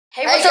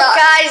Hey, what's up,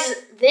 guys?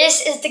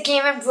 This is the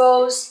Gaming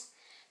Bros,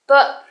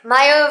 but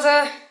my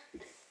other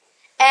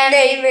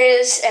name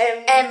is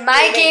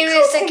my game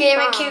is the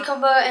Gaming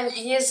Cucumber, and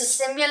here's the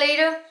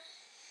simulator.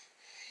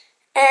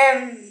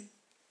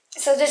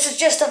 So this is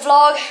just a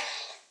vlog,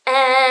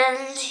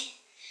 and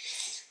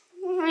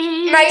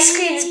my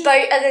screen's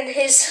brighter than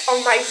his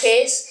on my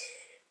face,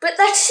 but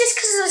that's just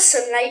because of the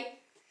sunlight.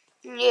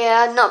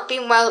 Yeah, I've not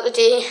been well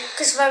today.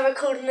 Because we're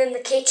recording in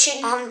the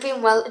kitchen. I haven't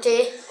been well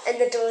today. And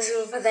the door's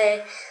over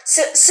there.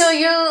 So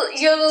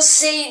you'll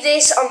see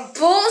this on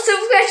both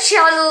of our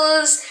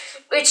channels,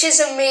 which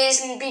is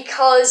amazing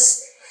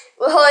because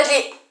we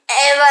hardly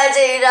ever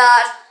do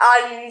that.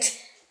 And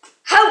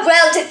how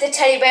well did the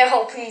teddy bear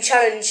hopping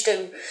challenge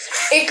do?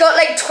 It got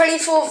like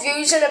 24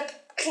 views and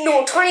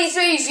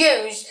 23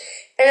 views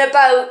in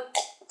about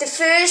the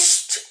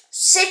first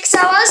 6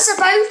 hours,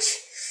 about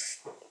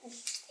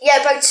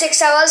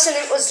 6 hours, and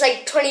it was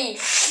like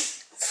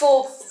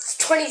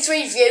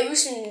 23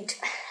 views. And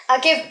I'll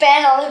give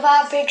Ben Oliver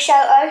a big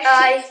shout out.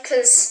 Aye,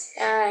 because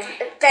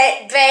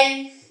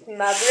Ben,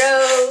 my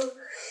bro.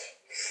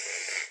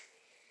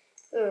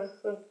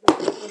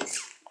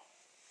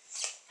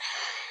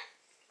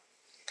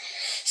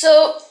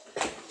 So,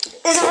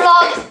 this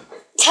vlog,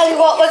 tell you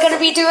what we're going to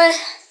be doing.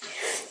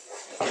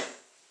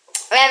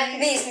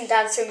 These and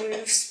dancing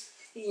moves.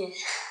 Yeah.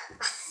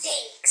 I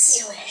think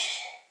so.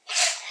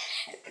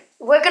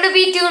 We're gonna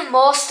be doing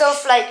more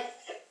stuff, like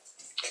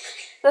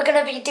we're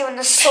gonna be doing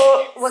the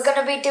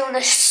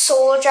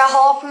soldier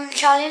harpoon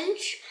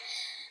challenge.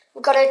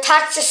 We've got to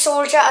attach the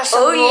soldier as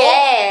some rope,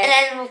 yeah, and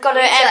then we've got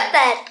to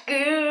that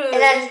good.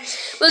 And then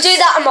we'll do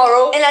that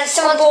tomorrow. And then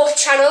on both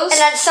channels.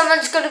 And then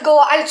someone's gonna go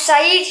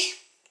outside,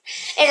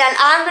 and then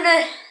I'm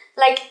gonna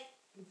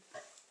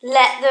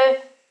let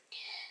the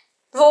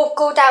rope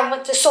go down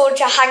with the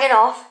soldier hanging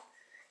off.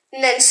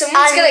 And then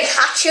someone's going to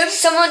catch him.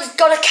 Someone's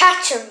got to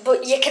catch him,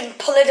 but you can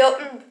pull it up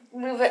and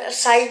move it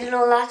aside and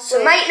all that. So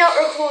we might not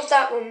record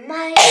that, we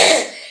might.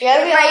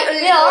 Yeah, we might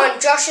only go on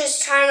Josh's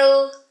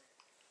channel.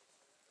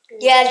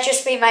 Yeah, it'll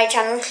just be my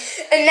channel.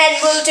 And then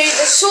we'll do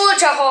the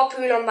soldier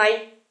harpoon on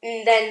mine,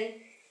 and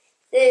then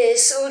the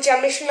soldier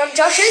mission on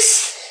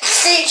Josh's.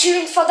 Stay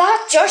tuned for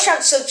that. Josh,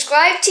 I've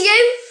subscribed to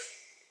you.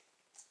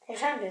 I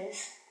found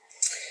this.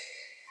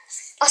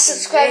 I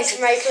subscribed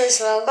to Michael as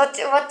well. What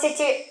did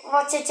you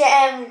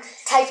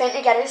type in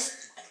to get us?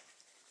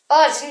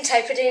 Oh, I didn't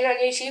type it in on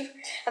YouTube.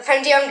 I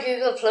found you on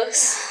Google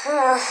Plus.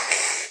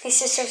 You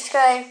should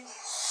subscribe.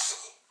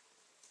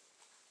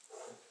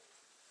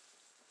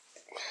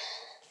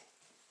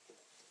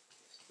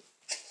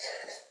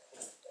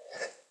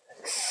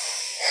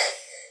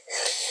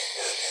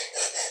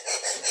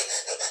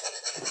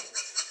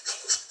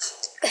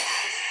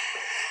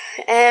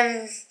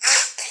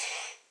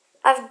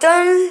 I've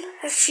done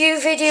a few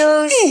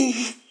videos,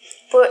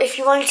 but if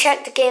you want to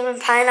check the Gaming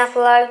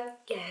Pineapple out,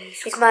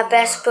 he's my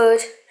best bud.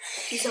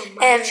 He's on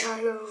my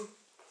channel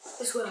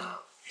as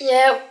well.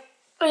 Yeah,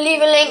 we'll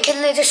leave a link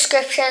in the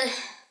description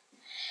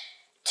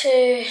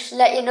to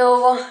let you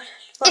know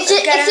what if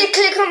you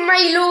click on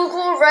my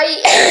logo,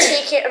 right, it'll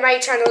take you to my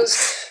channels.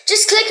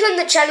 Just click on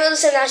the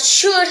channels and I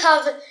should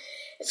have a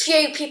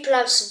few people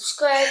I've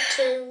subscribed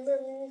to.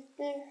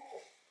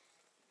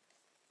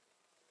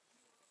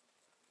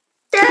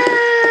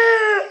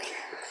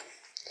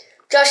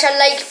 Josh, I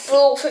like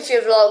both of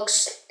your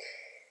vlogs.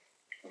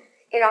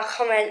 And I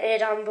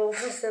commented on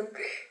both of them.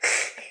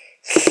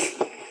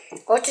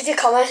 What did you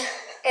comment?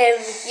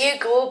 You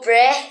go,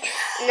 Bray.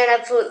 And then I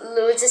put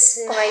loads of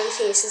smiley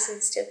faces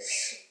and stuff.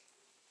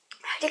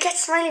 How do you get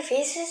smiley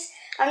faces?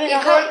 I mean,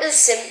 you go into the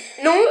sim.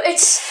 No,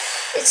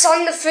 it's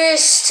on the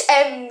first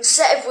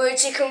set of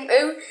words you come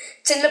to.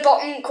 It's in the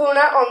bottom corner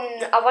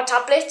on our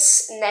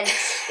tablets, and then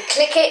you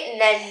click it,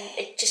 and then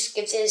it just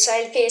gives you a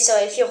smiley face. So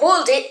if you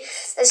hold it,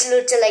 there's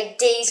loads of like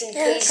D's and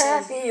P's,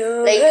 and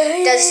like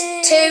there's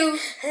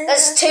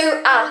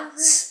two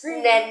arts,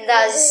 and then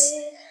there's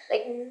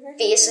like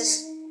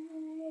faces.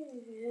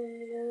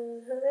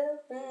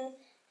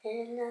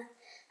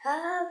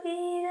 I'll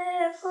be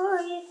there for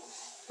you.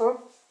 Oh,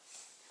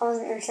 I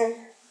wasn't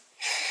listening.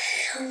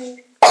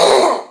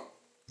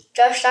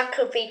 Josh, that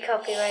could be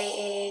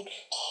copyrighted.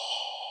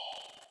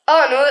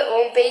 Oh no, it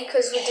won't be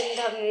because we didn't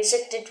have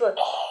music, did we?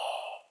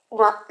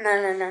 What? No.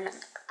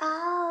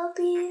 I'll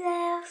be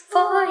there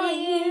for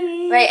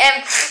you.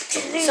 Right,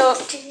 so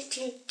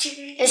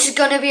this is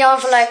gonna be on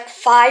for like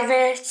 5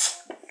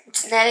 minutes.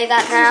 It's nearly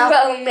that now.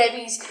 Well,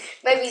 maybe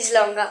it's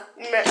longer.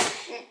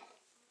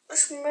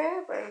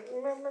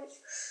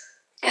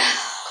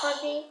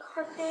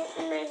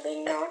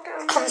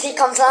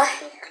 Comme ça.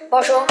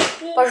 Bonjour,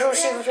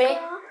 s'il vous plaît.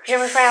 Je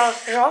m'appelle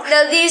Jean.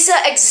 Now these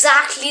are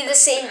exactly the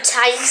same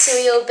time, so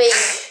you'll be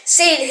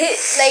seeing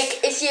like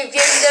if you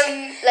view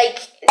them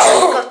like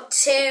you've got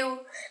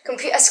two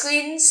computer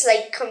screens,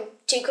 like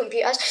two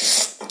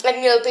computers,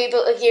 and you'll be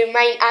able to view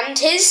mine and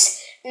his.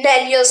 And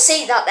then you'll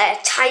see that they're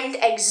timed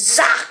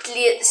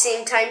exactly at the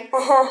same time.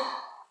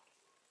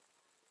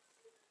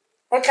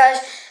 Right,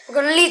 guys, we're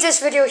going to leave this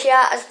video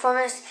here as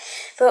promised,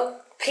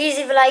 but Please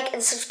leave a like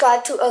and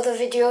subscribe to other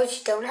videos.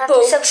 You don't have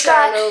Both to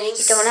subscribe. channels.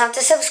 You don't have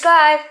to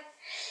subscribe.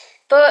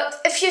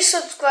 But if you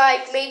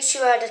subscribe, make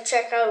sure to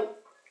check out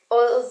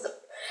all of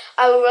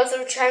our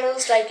other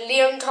channels like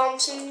Liam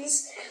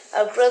Thompson's,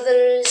 our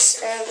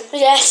brothers.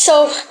 yeah,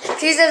 so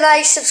please leave a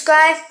like,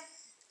 subscribe.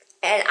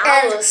 And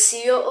I will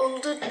see you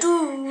older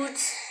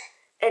dudes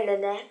in the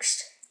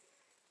next.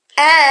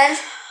 And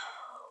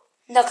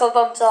knuckle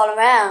bumps all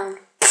around.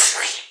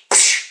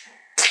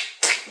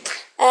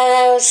 And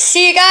I will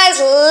see you guys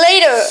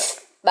later.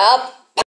 Bye.